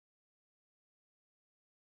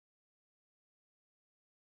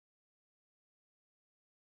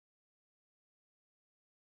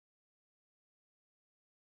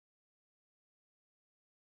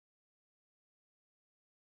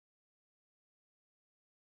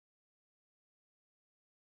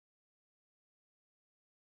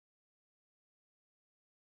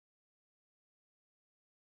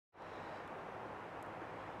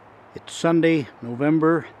It's Sunday,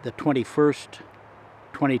 November the 21st,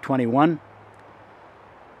 2021.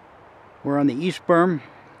 We're on the East Berm,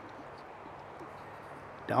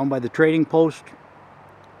 down by the trading post.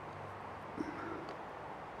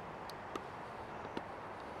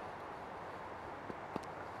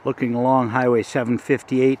 Looking along Highway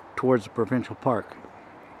 758 towards the Provincial Park.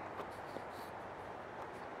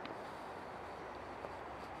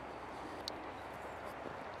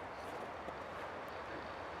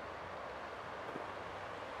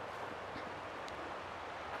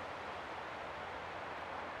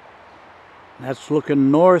 That's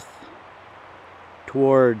looking north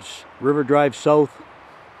towards River Drive South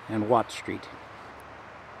and Watt Street.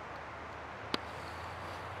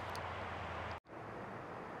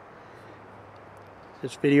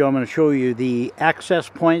 This video I'm going to show you the access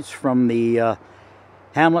points from the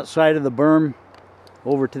Hamlet side of the berm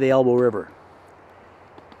over to the Elbow River.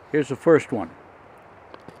 Here's the first one.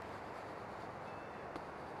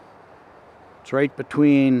 It's right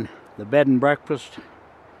between the bed and breakfast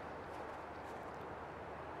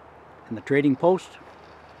and the trading post.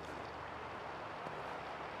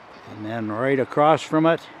 And then right across from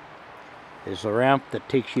it is the ramp that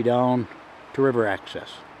takes you down to river access.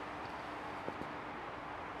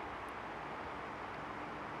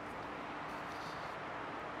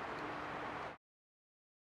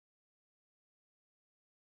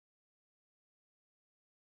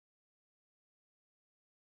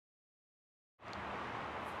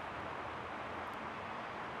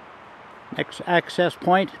 Next access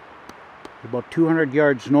point, about 200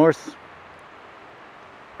 yards north,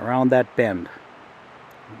 around that bend.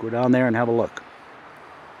 We'll go down there and have a look.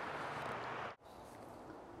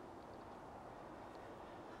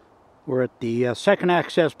 We're at the second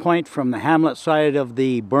access point from the Hamlet side of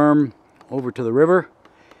the berm over to the river.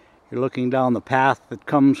 You're looking down the path that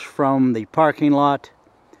comes from the parking lot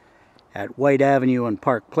at White Avenue and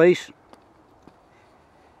Park Place.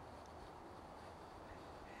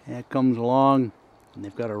 And it comes along, and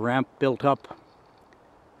they've got a ramp built up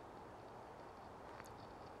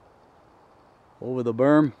over the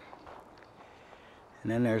berm.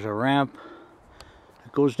 And then there's a ramp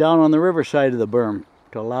that goes down on the river side of the berm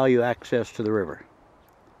to allow you access to the river.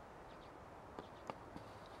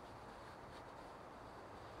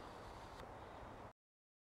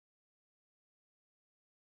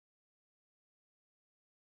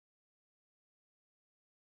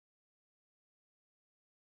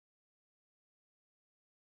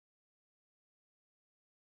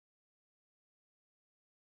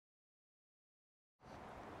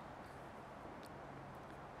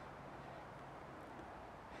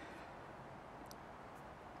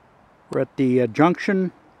 We're at the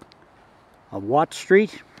junction of Watt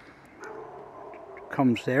Street,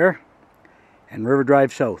 comes there, and River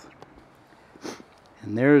Drive South.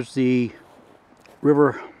 And there's the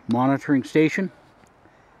river monitoring station.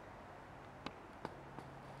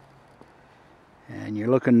 And you're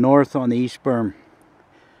looking north on the East Berm.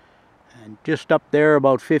 And just up there,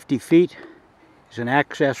 about 50 feet, is an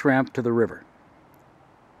access ramp to the river.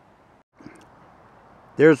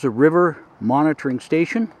 There's the river monitoring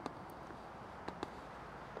station.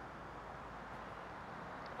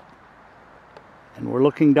 And we're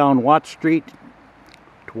looking down Watt Street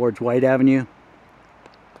towards White Avenue,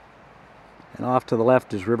 and off to the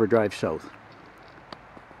left is River Drive South.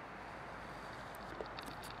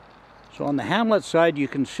 So on the Hamlet side, you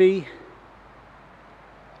can see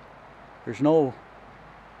there's no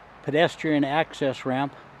pedestrian access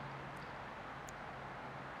ramp,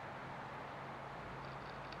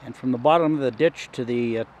 and from the bottom of the ditch to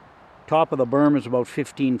the top of the berm is about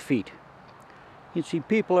 15 feet. You can see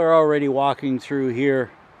people are already walking through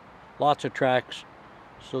here, lots of tracks,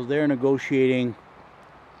 so they're negotiating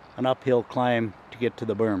an uphill climb to get to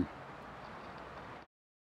the berm.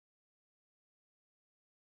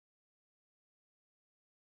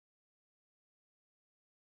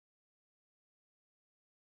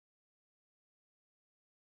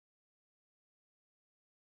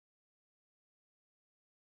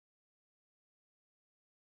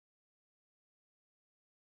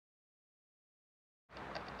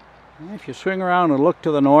 If you swing around and look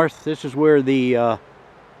to the north, this is where the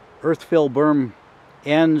earth-fill berm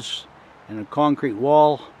ends and a concrete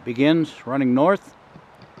wall begins running north.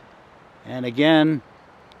 And again,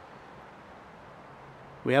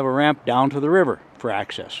 we have a ramp down to the river for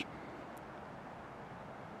access.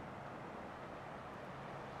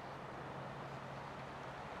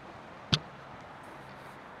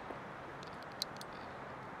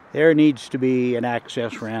 There needs to be an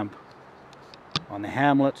access ramp on the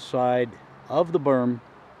Hamlet side of the berm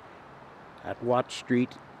at Watt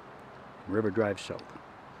Street, River Drive South.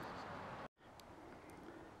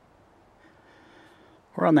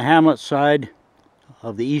 We're on the Hamlet side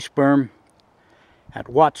of the East Berm at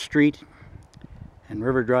Watt Street and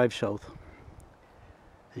River Drive South.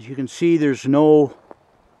 As you can see, there's no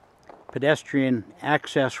pedestrian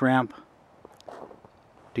access ramp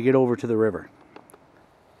to get over to the river.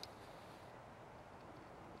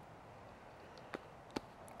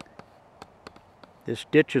 This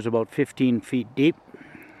ditch is about 15 feet deep,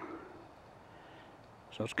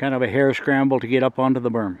 so it's kind of a hare scramble to get up onto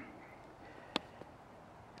the berm.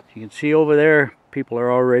 As you can see over there, people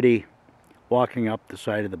are already walking up the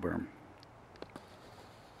side of the berm.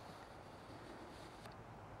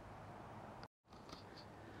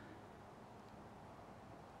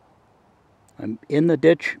 I'm in the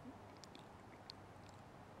ditch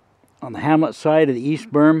on the Hamlet side of the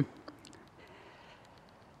East Berm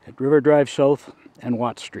at River Drive South and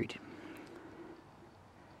Watt Street.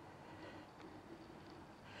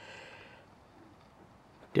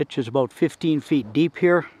 Ditch is about 15 feet deep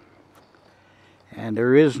here, and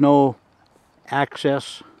there is no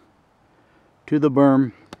access to the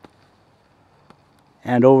berm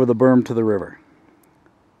and over the berm to the river.